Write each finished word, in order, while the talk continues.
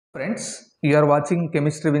Friends, you are watching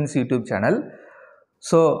chemistry wins YouTube channel.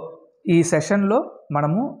 So ఈ సెషన్లో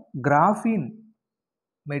మనము గ్రాఫీన్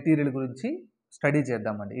మెటీరియల్ గురించి స్టడీ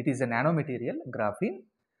చేద్దామండి. It is a nano material graphene.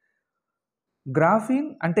 Graphene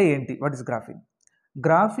అంటే ఏంటి? What is graphene?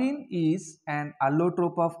 Graphene is an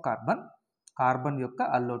అల్లోట్రోప్ of carbon. Carbon యొక్క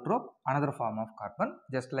అల్లోట్రోప్, another form of carbon,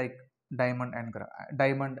 just like diamond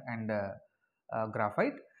and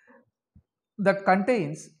graphite, that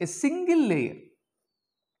contains a single layer,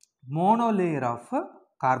 monolayer of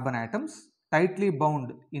carbon atoms tightly bound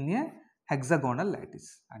in a hexagonal lattice.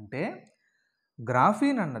 అంటే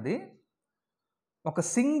graphene అన్నది ఒక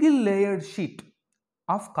single layered sheet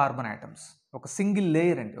of carbon atoms. ఒక single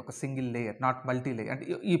layer అండి, ఒక single layer, not multi layer. అంటే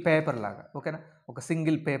ఈ paper లాగా, ఓకేనా, ఒక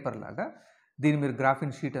సింగిల్ పేపర్ లాగా దీన్ని మీరు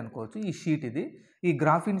గ్రాఫీన్ షీట్ అనుకోవచ్చు. ఈ షీట్ ఇది. ఈ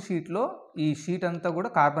గ్రాఫీన్ షీట్లో ఈ షీట్ అంతా కూడా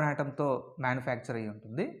కార్బన్ ఆటంతో మ్యానుఫ్యాక్చర్ అయ్యి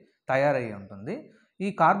ఉంటుంది, తయారయ్యి ఉంటుంది. ఈ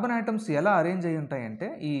కార్బన్ ఆటమ్స్ ఎలా అరేంజ్ అయ్యి ఉంటాయంటే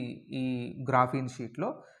ఈ గ్రాఫీన్ షీట్లో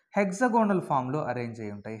హెక్సాగోనల్ ఫామ్లో అరేంజ్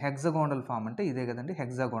అయ్యి ఉంటాయి. హెక్సాగోనల్ ఫామ్ అంటే ఇదే కదండి,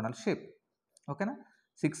 హెక్సాగోనల్ షేప్, ఓకేనా.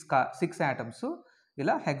 సిక్స్ ఆటమ్స్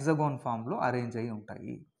ఇలా హెక్సాగోన్ ఫామ్లో అరేంజ్ అయ్యి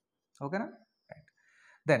ఉంటాయి, ఓకేనా. Right.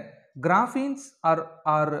 Then గ్రాఫీన్స్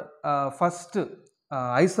are first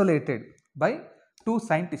isolated by 2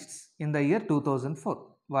 scientists in the year 2004.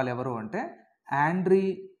 వాళ్ళు ఎవరు అంటే Andrei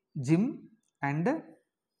gym and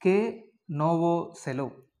K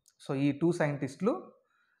నోవోసెలోవ్. So ఈ 2 సైంటిస్టులు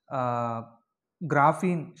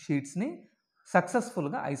గ్రాఫీన్ షీట్స్ని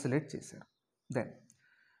సక్సెస్ఫుల్గా ఐసోలేట్ చేశారు. Then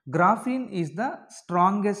graphene is the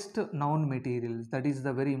strongest noun material. That is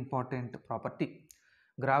the very important property.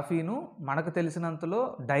 గ్రాఫీను మనకు తెలిసినంతలో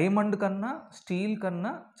డైమండ్ కన్నా, steel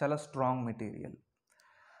కన్నా చాలా strong material.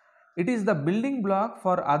 It is the building block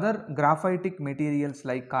for other గ్రాఫైటిక్ materials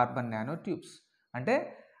like carbon nano tubes. అంటే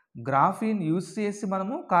graphene use చేసి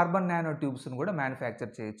మనము carbon nano ట్యూబ్స్ని కూడా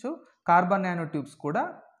manufacture చేయొచ్చు. Carbon nano tubes కూడా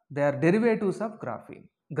they are derivatives of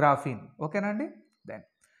graphene, ఓకేనండి. Then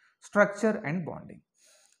structure and bonding.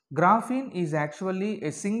 Graphene is actually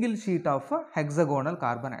a single sheet of hexagonal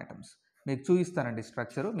carbon atoms. మీకు చూపిస్తానండి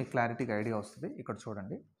structure, మీకు క్లారిటీగా ఐడియా వస్తుంది. ఇక్కడ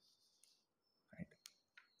చూడండి, రైట్,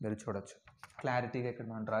 మీరు చూడొచ్చు క్లారిటీగా. ఇక్కడ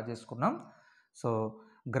మనం డ్రా చేసుకున్నాం. సో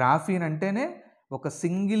గ్రాఫీన్ అంటేనే ఒక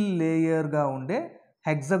సింగిల్ లేయర్గా ఉండే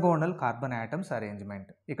హెక్సాగోనల్ కార్బన్ ఆటమ్స్ అరేంజ్మెంట్.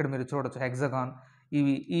 ఇక్కడ మీరు చూడొచ్చు హెక్సాగాన్.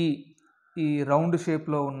 ఇవి ఈ రౌండ్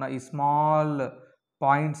షేప్లో ఉన్న ఈ స్మాల్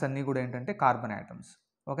పాయింట్స్ అన్నీ కూడా ఏంటంటే కార్బన్ ఆటమ్స్,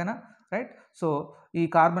 ఓకేనా. రైట్. సో ఈ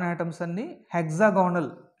కార్బన్ ఆటమ్స్ అన్నీ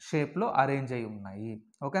హెక్సాగోనల్ షేప్లో అరేంజ్ అయి ఉన్నాయి,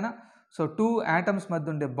 ఓకేనా. సో 2 ఆటమ్స్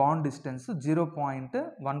మధ్య ఉండే bond distance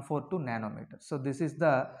 0.142 nanometre. So this is the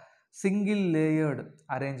single layered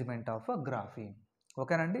arrangement of graphene,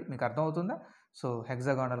 ఓకేనండి. మీకు అర్థమవుతుందా? సో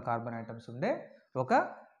హెక్సాగోనల్ కార్బన్ ఆటమ్స్ ఉండే ఒక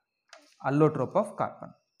అల్లోట్రోప్ ఆఫ్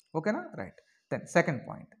కార్బన్, ఓకేనా. Right. Then second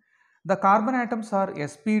point, the carbon atoms are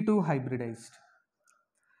sp2 hybridized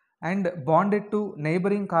and bonded to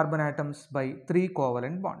neighboring carbon atoms by 3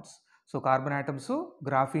 covalent bonds. So carbon atoms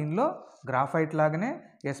గ్రాఫీన్లో graphite లాగానే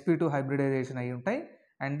sp2 hybridisation అయి ఉంటాయి.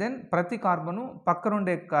 And then ప్రతి carbon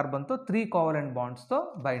పక్కనుండే కార్బన్తో 3 covalent బాండ్స్తో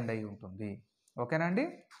bind అయి ఉంటుంది, ఓకేనండి.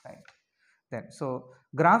 Right. Then so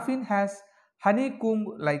graphene has honey comb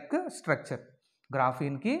like structure.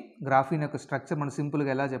 Graphene యొక్క structure మనం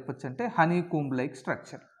సింపుల్గా ఎలా చెప్పొచ్చు అంటే honey comb like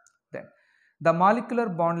structure. Then the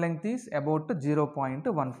molecular bond length is about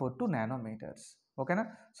 0.142 nanometres, ఓకేనా.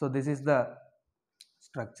 So this is the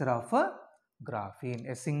structure of graphene,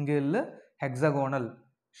 a single hexagonal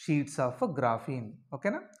sheets of graphene, okay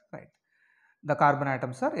na. Right. The carbon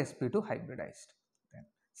atoms are sp2 hybridized. Then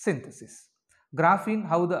synthesis. Graphene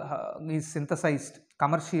is synthesized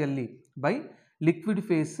commercially by liquid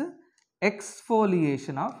phase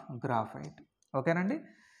exfoliation of graphite, okay nandi.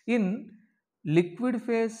 In liquid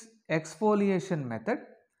phase exfoliation method,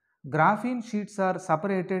 graphene sheets are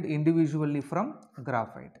separated individually from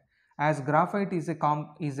graphite, as graphite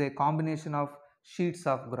is a combination of sheets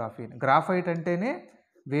of graphene. Graphite antene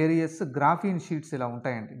various graphene sheets ఇలా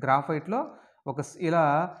ఉంటాయండి. గ్రాఫైట్లో ఇలా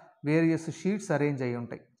various sheets arrange అయ్యి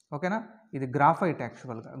ఉంటాయి, ఓకేనా. ఇది graphite,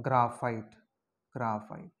 యాక్చువల్గా graphite,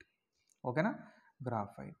 ఓకేనా.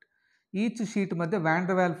 Graphite each sheet మధ్య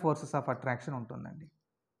వాండర్వాల్ ఫోర్సెస్ ఆఫ్ అట్రాక్షన్ ఉంటుందండి,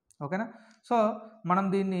 ఓకేనా. సో మనం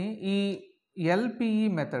దీన్ని ఈ ఎల్పిఈ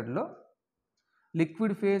మెథడ్లో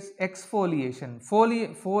లిక్విడ్ ఫేజ్ ఎక్స్ఫోలియేషన్,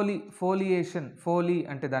 ఫోలీ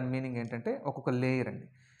అంటే దాని మీనింగ్ ఏంటంటే ఒక్కొక్క లేయర్ అండి.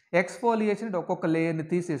 ఎక్స్ఫోలియేషన్ అంటే ఒక్కొక్క లేయర్ని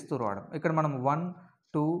తీసేస్తూ రావడం. ఇక్కడ మనం 1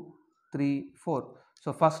 2 3 4. సో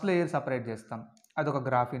ఫస్ట్ లేయర్ సపరేట్ చేస్తాం, అదొక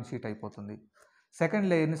గ్రాఫీన్ షీట్ అయిపోతుంది. సెకండ్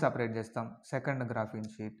లేయర్ని సపరేట్ చేస్తాం, సెకండ్ గ్రాఫీన్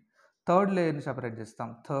షీట్. థర్డ్ లేయర్ని సపరేట్ చేస్తాం,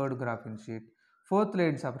 థర్డ్ గ్రాఫీన్ షీట్. ఫోర్త్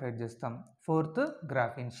లేయర్ని సపరేట్ చేస్తాం, ఫోర్త్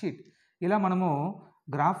గ్రాఫీన్ షీట్. ఇలా మనము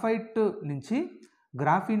గ్రాఫైట్ నుంచి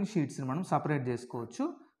గ్రాఫీన్ షీట్స్ని మనం సపరేట్ చేసుకోవచ్చు.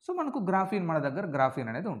 సో మనకు గ్రాఫీన్ మన దగ్గర గ్రాఫీన్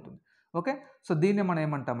అనేది ఉంటుంది. ఓకే, సో దీన్ని మనం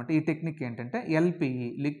ఏమంటామంటే ఈ టెక్నిక్ ఏంటంటే ఎల్పిఈ,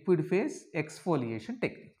 liquid phase exfoliation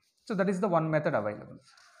technique. So that is the one method available.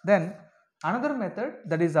 Then another method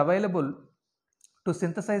that is available to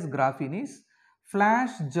synthesise graphene is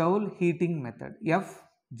flash joule heating method,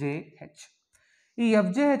 ఎఫ్జేహెచ్. ఈ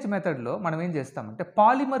ఎఫ్జేహెచ్ మెథడ్లో మనం ఏం చేస్తామంటే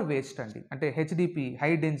పాలిమర్ వేస్ట్ అండి, అంటే HDP,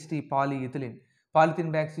 high density పాలీఇథిలిన్,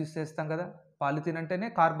 polythene bags use చేస్తాం కదా. Polythene అంటేనే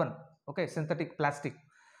carbon. Okay, synthetic plastic.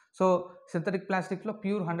 So synthetic ప్లాస్టిక్లో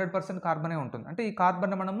ప్యూర్ 100% కార్బనే ఉంటుంది. అంటే ఈ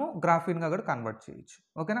కార్బన్ మనము గ్రాఫీన్గా కూడా కన్వర్ట్ చేయొచ్చు.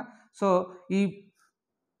 ఓకేనా. సో ఈ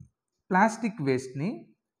ప్లాస్టిక్ వేస్ట్ని,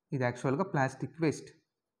 ఇది యాక్చువల్గా ప్లాస్టిక్ వేస్ట్,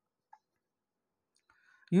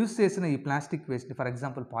 యూస్ చేసిన ఈ ప్లాస్టిక్ వేస్ట్ని, ఫర్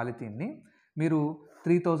ఎగ్జాంపుల్ పాలిథిన్ని మీరు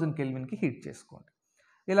 3000 కెల్విన్కి హీట్ చేసుకోండి.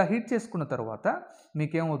 ఇలా హీట్ చేసుకున్న తర్వాత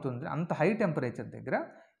మీకేమవుతుంది, అంత హై టెంపరేచర్ దగ్గర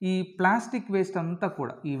ఈ ప్లాస్టిక్ వేస్ట్ అంతా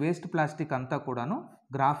కూడా, ఈ వేస్ట్ ప్లాస్టిక్ అంతా కూడాను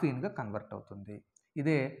గ్రాఫీన్గా కన్వర్ట్ అవుతుంది.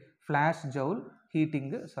 ఇదే flash joule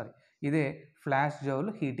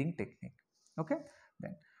heating technique. Okay,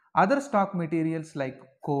 then other stock materials like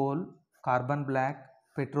coal, carbon black,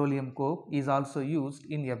 petroleum coke is also used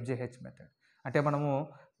in ఎఫ్జేహెచ్ method. అంటే మనము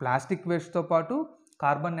ప్లాస్టిక్ వేస్ట్తో పాటు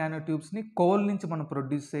కార్బన్ నానో ట్యూబ్స్ని కోల్ నుంచి మనం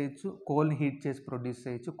ప్రొడ్యూస్ చేయొచ్చు, కోల్ని హీట్ చేసి ప్రొడ్యూస్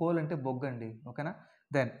చేయొచ్చు. కోల్ అంటే బొగ్గండి. ఓకేనా.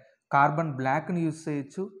 దెన్ కార్బన్ బ్లాక్ని యూస్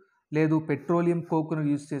చేయొచ్చు, లేదు పెట్రోలియం కోక్ను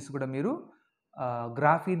యూస్ చేసి కూడా మీరు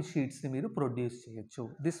గ్రాఫీన్ షీట్స్ని మీరు ప్రొడ్యూస్ చేయొచ్చు.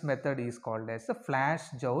 This method is called as the flash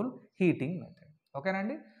joule heating method.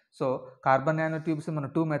 ఓకేనండి. సో కార్బన్ నానో ట్యూబ్స్ మనం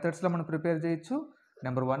 2 మెథడ్స్లో మనం ప్రిపేర్ చేయొచ్చు.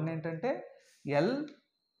 నెంబర్ 1 ఏంటంటే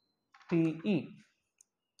ఎల్పిఈ,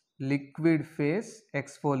 liquid phase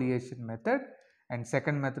exfoliation method, and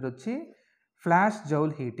second method వచ్చి flash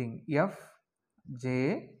joule heating,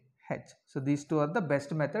 ఎఫ్జేహెచ్. So these 2 are the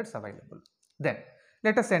best methods available. Then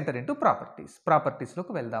let us enter into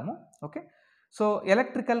ప్రాపర్టీస్లోకి వెళ్దాము. Okay, so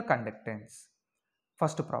electrical conductance.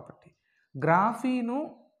 First property, గ్రాఫీను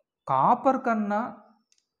copper కన్నా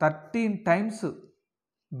 13 times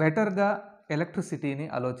బెటర్గా ఎలక్ట్రిసిటీని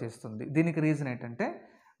అలో చేస్తుంది. దీనికి reason ఏంటంటే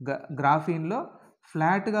గ్రాఫీన్లో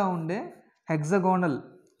ఫ్లాట్గా ఉండే హెక్సగోనల్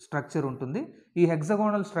structure ఉంటుంది. ఈ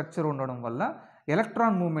హెక్సగోనల్ స్ట్రక్చర్ ఉండడం వల్ల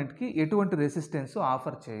ఎలక్ట్రాన్ మూవ్మెంట్కి ఎటువంటి రెసిస్టెన్స్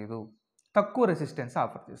ఆఫర్ చేయదు, తక్కువ రెసిస్టెన్స్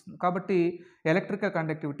ఆఫర్ చేస్తుంది. కాబట్టి electrical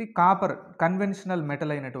conductivity copper, conventional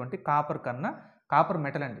metal అయినటువంటి కాపర్ కన్నా, కాపర్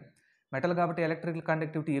మెటల్ అండి, మెటల్ కాబట్టి ఎలక్ట్రికల్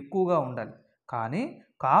కండక్టివిటీ ఎక్కువగా ఉండాలి. కానీ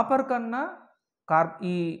కాపర్ కన్నా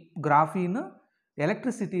ఈ గ్రాఫీన్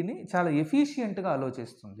ఎలక్ట్రిసిటీని చాలా ఎఫిషియెంట్గా అలో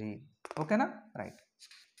చేస్తుంది. ఓకేనా, రైట్.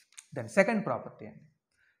 దెన్ సెకండ్ ప్రాపర్టీ అండి,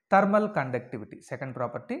 thermal conductivity. Second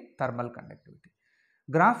property thermal conductivity.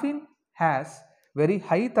 Graphene has very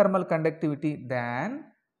high thermal conductivity than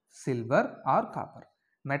silver or copper.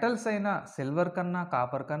 Metals అయిన సిల్వర్ కన్నా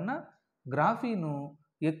కాపర్ కన్నా గ్రాఫీను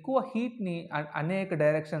ఎక్కువ హీట్ని అనేక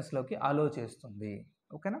డైరెక్షన్స్లోకి అలో చేస్తుంది.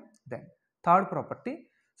 ఓకేనా. Then third property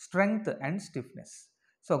strength and stiffness.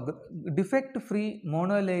 So defect free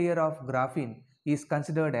monolayer of graphene is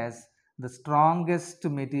considered as the strongest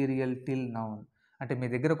material till now. అంటే మీ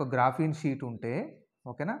దగ్గర ఒక గ్రాఫీన్ షీట్ ఉంటే,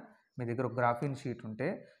 ఓకేనా, మీ దగ్గర ఒక గ్రాఫీన్ షీట్ ఉంటే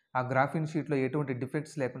ఆ గ్రాఫీన్ షీట్లో ఎటువంటి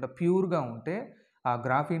డిఫెక్ట్స్ లేకుండా ప్యూర్గా ఉంటే ఆ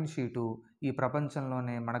గ్రాఫీన్ షీటు ఈ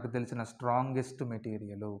ప్రపంచంలోనే మనకు తెలిసిన strongest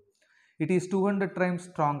material. It is 200 times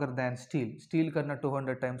stronger than steel. Steel కన్నా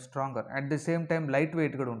 200 times stronger. At the same time light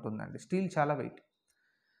weight కూడా ఉంటుందండి. స్టీల్ చాలా wait.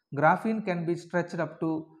 Graphene can be stretched up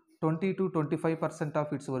to 20 to 25%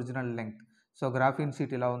 of it's original length. So graphene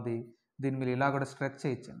sheet ఇలా ఉంది, దీన్ని మీరు ఇలా కూడా స్ట్రెచ్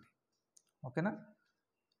చేయొచ్చండి. ఓకేనా,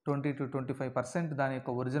 20 to 25% దాని యొక్క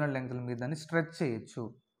ఒరిజినల్ లెంగ్త్ మీద దాన్ని స్ట్రెచ్ చేయొచ్చు.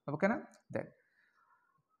 ఓకేనా. Then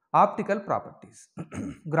optical properties.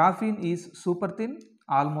 Graphene is super thin,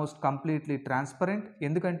 almost completely transparent.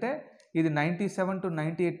 ఎందుకంటే ఇది 97 to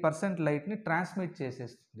 98% లైట్ని ట్రాన్స్మిట్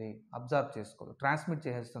చేసేస్తుంది, అబ్జర్వ్ చేసుకోదు, ట్రాన్స్మిట్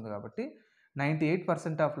చేసేస్తుంది. కాబట్టి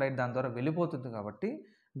 98% ఆఫ్ లైట్ దాని ద్వారా వెళ్ళిపోతుంది. కాబట్టి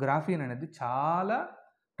గ్రాఫీన్ అనేది చాలా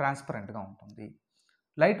ట్రాన్స్పరెంట్గా ఉంటుంది.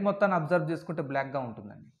 లైట్ మొత్తాన్ని అబ్జర్వ్ చేసుకుంటే బ్లాక్గా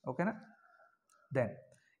ఉంటుందండి. ఓకేనా. Then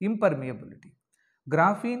ఇంపర్మియబిలిటీ.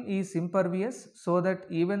 Graphene is impervious so that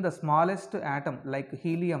even the smallest atom like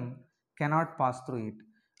helium cannot pass through it.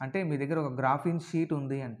 అంటే మీ దగ్గర ఒక గ్రాఫీన్ షీట్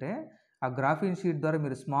ఉంది అంటే ఆ గ్రాఫీన్ షీట్ ద్వారా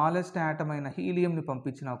మీరు స్మాలెస్ట్ యాటమ్ అయిన హీలియంని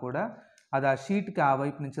పంపించినా కూడా అది ఆ షీట్కి ఆ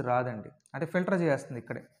వైపు నుంచి రాదండి. అంటే ఫిల్టర్ చేస్తుంది,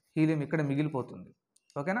 ఇక్కడే హీలియం ఇక్కడ మిగిలిపోతుంది.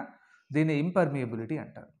 ఓకేనా. దీన్ని ఇంపర్మియబిలిటీ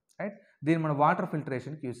అంటారు. రైట్. దీన్ని మనం వాటర్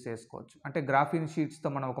ఫిల్టరేషన్కి యూజ్ చేసుకోవచ్చు. అంటే గ్రాఫీన్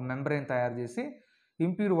షీట్స్తో మనం ఒక మెంబ్రెయిన్ తయారు చేసి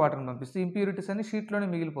ఇంప్యూర్ వాటర్ని పంపిస్తే ఇంప్యూరిటీస్ అన్ని షీట్లోనే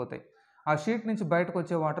మిగిలిపోతాయి. ఆ షీట్ నుంచి బయటకు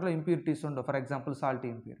వచ్చే వాటర్లో ఇంప్యూరిటీస్ ఉండవు, for example salty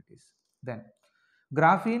impurities. Then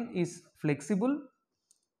graphene is flexible,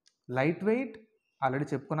 light weight, already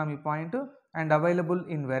చెప్పుకున్నాం ఈ point, and available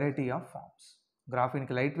in variety of forms.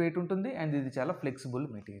 గ్రాఫీన్కి light weight ఉంటుంది అండ్ ఇది చాలా flexible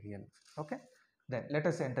material. Okay, then let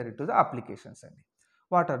us enter in to the applications అండి.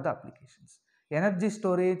 What are the applications? Energy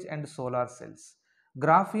storage and solar cells.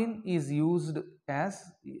 Graphene is used as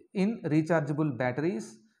in rechargeable batteries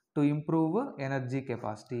to improve energy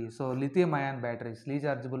capacity. So lithium ion batteries,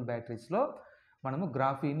 rechargeable బ్యాటరీస్లో మనము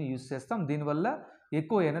graphene use చేస్తాం. దీనివల్ల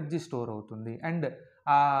ఎక్కువ energy store అవుతుంది and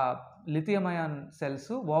ఆ lithium ion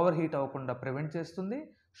cells over heat అవ్వకుండా prevent చేస్తుంది,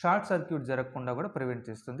 short circuit జరగకుండా కూడా ప్రివెంట్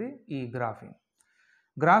చేస్తుంది ఈ graphene.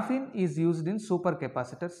 Graphene is used in super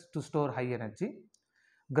capacitors to store high energy.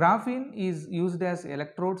 Graphene is used as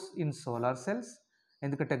electrodes in solar cells.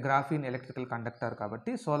 ఎందుకంటే graphene electrical conductor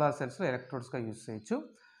కాబట్టి solar సెల్స్లో ఎలక్ట్రోడ్స్గా use చేయొచ్చు.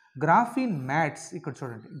 Graphene mats, ఇక్కడ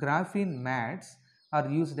చూడండి, graphene mats are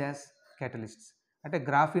used as కెటలిస్ట్స్. అంటే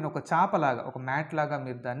graphene ఒక చాపలాగా, ఒక mat లాగా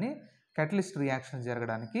మీరు దాన్ని కెటలిస్ట్ రియాక్షన్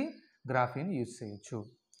జరగడానికి గ్రాఫీన్ యూజ్ చేయొచ్చు.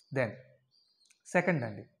 దెన్ సెకండ్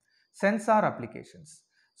అండి, censor applications.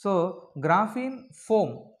 So graphene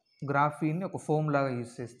foam, graphene ఒక ఫోమ్ లాగా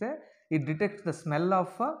యూజ్ చేస్తే it detects the smell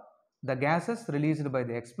of the gases released by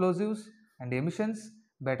the explosives and emissions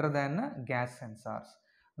better than gas sensors.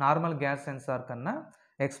 Normal gas sensor కన్నా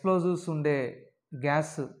explosives ఉండే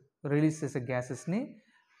gas release చేసే గ్యాసెస్ని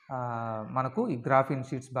మనకు ఈ graphene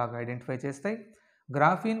sheets బాగా identify చేస్తాయి.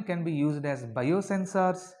 Graphene can be used as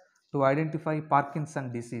బయోసెన్సార్స్ to identify Parkinson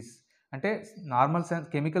disease. అంటే normal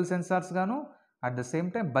chemical sensors గాను at the same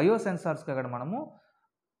time బయోసెన్సార్స్గా కూడా మనము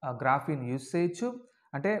గ్రాఫీన్ యూజ్ చేయొచ్చు.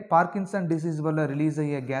 అంటే పార్కిన్సన్ డిసీజ్ వల్ల రిలీజ్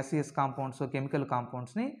అయ్యే గ్యాసియస్ కాంపౌండ్స్, కెమికల్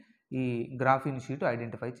కాంపౌండ్స్ని ఈ గ్రాఫీన్ షీట్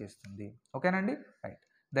ఐడెంటిఫై చేస్తుంది. ఓకేనండి, right.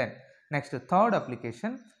 Then next third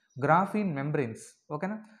application, graphene membranes.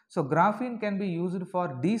 ఓకేనా? So graphene can be used for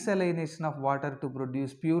డీసెలైనేషన్ of water to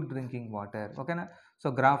produce pure drinking water. ఓకేనా? So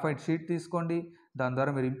graphite sheet తీసుకోండి, దాని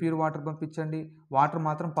ద్వారా మీరు ఇంప్యూర్ వాటర్ పంపించండి, వాటర్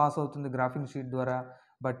మాత్రం పాస్ అవుతుంది గ్రాఫీన్ షీట్ ద్వారా,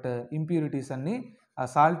 బట్ ఇంప్యూరిటీస్ అన్నీ, ఆ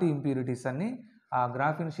సాల్టీ ఇంప్యూరిటీస్ అన్నీ ఆ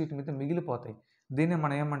గ్రాఫీన్ షీట్ మీద మిగిలిపోతాయి. దీన్ని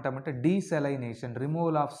మనం ఏమంటామంటే డీసెలైనేషన్,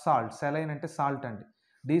 రిమూవల్ ఆఫ్ సాల్ట్. సెలైన్ అంటే సాల్ట్ అండి,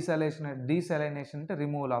 డీసెలైనేషన్ అంటే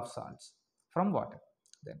removal of salts from water.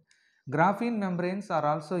 Then graphene membranes are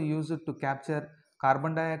also used to capture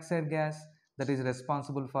carbon dioxide gas that is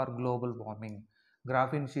responsible for global warming.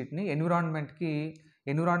 Graphene షీట్ని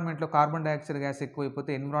ఎన్విరాన్మెంట్లో carbon dioxide gas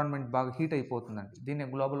ఎక్కువైపోతే environment బాగా heat అయిపోతుందండి, దీన్ని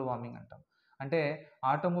global warming అంటాం. అంటే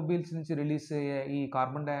automobiles నుంచి release అయ్యే ఈ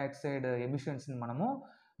carbon dioxide ఎమిషన్స్ని మనము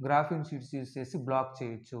graphene sheets use చేసి బ్లాక్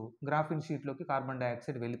చేయొచ్చు. గ్రాఫీన్ షీట్లోకి కార్బన్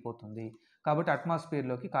డైఆక్సైడ్ వెళ్ళిపోతుంది కాబట్టి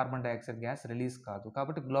అట్మాస్ఫియర్లోకి కార్బన్ డైఆక్సైడ్ గ్యాస్ రిలీజ్ కాదు,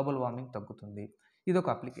 కాబట్టి గ్లోబల్ వార్మింగ్ తగ్గుతుంది. ఇదొక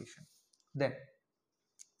అప్లికేషన్. దెన్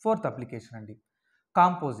ఫోర్త్ అప్లికేషన్ అండి,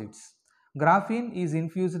 composites. Graphene is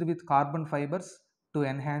infused with carbon fibres to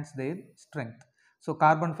enhance there strength. So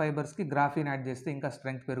carbon ఫైబర్స్కి graphene add చేస్తే ఇంకా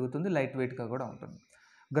స్ట్రెంగ్త్ పెరుగుతుంది, లైట్ వెయిట్గా కూడా ఉంటుంది.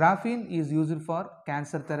 Graphene is used for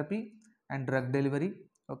cancer therapy and drug delivery.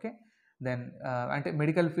 Okay, then అంటే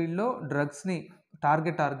medical ఫీల్డ్లో డ్రగ్స్ని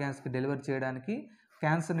target ఆర్గాన్స్కి delivery చేయడానికి,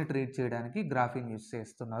 క్యాన్సర్ని ట్రీట్ చేయడానికి గ్రాఫీన్ యూజ్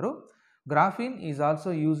చేస్తున్నారు. Graphene is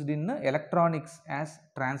also used in electronics as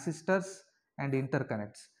transistors and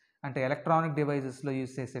interconnects. అంటే ఎలక్ట్రానిక్ డివైజెస్లో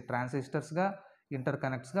యూజ్ చేసే ట్రాన్సిస్టర్స్గా,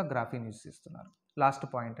 ఇంటర్కనెక్ట్స్గా గ్రాఫీన్ యూజ్ చేస్తున్నారు. Last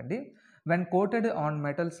point అండి, when coated on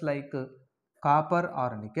metals like copper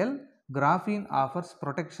are nickel, graphene offers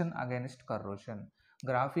protection against కర్రోషన్.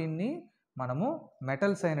 గ్రాఫీన్ని మనము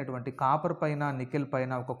metals అయినటువంటి copper పైన, nickel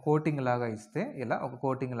పైన ఒక coating లాగా ఇస్తే, ఇలా ఒక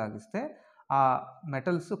కోటింగ్ లాగా ఇస్తే ఆ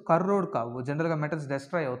మెటల్స్ కర్రోడ్ కావు. జనరల్గా మెటల్స్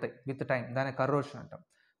డెస్ట్రాయ్ అవుతాయి విత్ టైం, దాన్ని కర్రోషన్ అంటాం.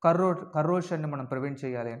 కర్రోషన్ని మనం ప్రివెంట్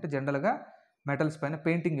చేయాలి అంటే జనరల్గా మెటల్స్ పైన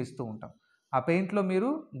పెయింటింగ్ ఇస్తూ ఉంటాం. ఆ పెయింట్లో మీరు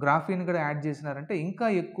గ్రాఫీన్ కూడా యాడ్ చేసినారంటే ఇంకా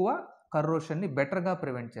ఎక్కువ కర్రోషన్ని బెటర్గా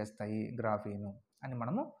ప్రివెంట్ చేస్తాయి గ్రాఫీను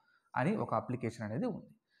అని ఒక అప్లికేషన్ అనేది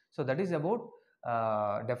ఉంది. So that is about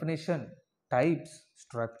definition, types,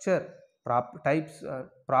 structure,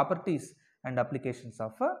 properties and applications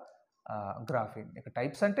of graphene. ఇక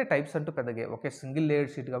టైప్స్ అంటూ పెద్దగా ఒకే సింగిల్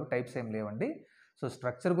లేయర్డ్ షీట్ కాబట్టి టైప్స్ ఏం లేవండి. సో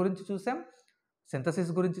స్ట్రక్చర్ గురించి చూసాం,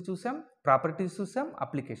 సింథసిస్ గురించి చూసాం, ప్రాపర్టీస్ చూసాం,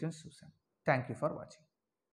 అప్లికేషన్స్ చూసాం. Thank you for watching.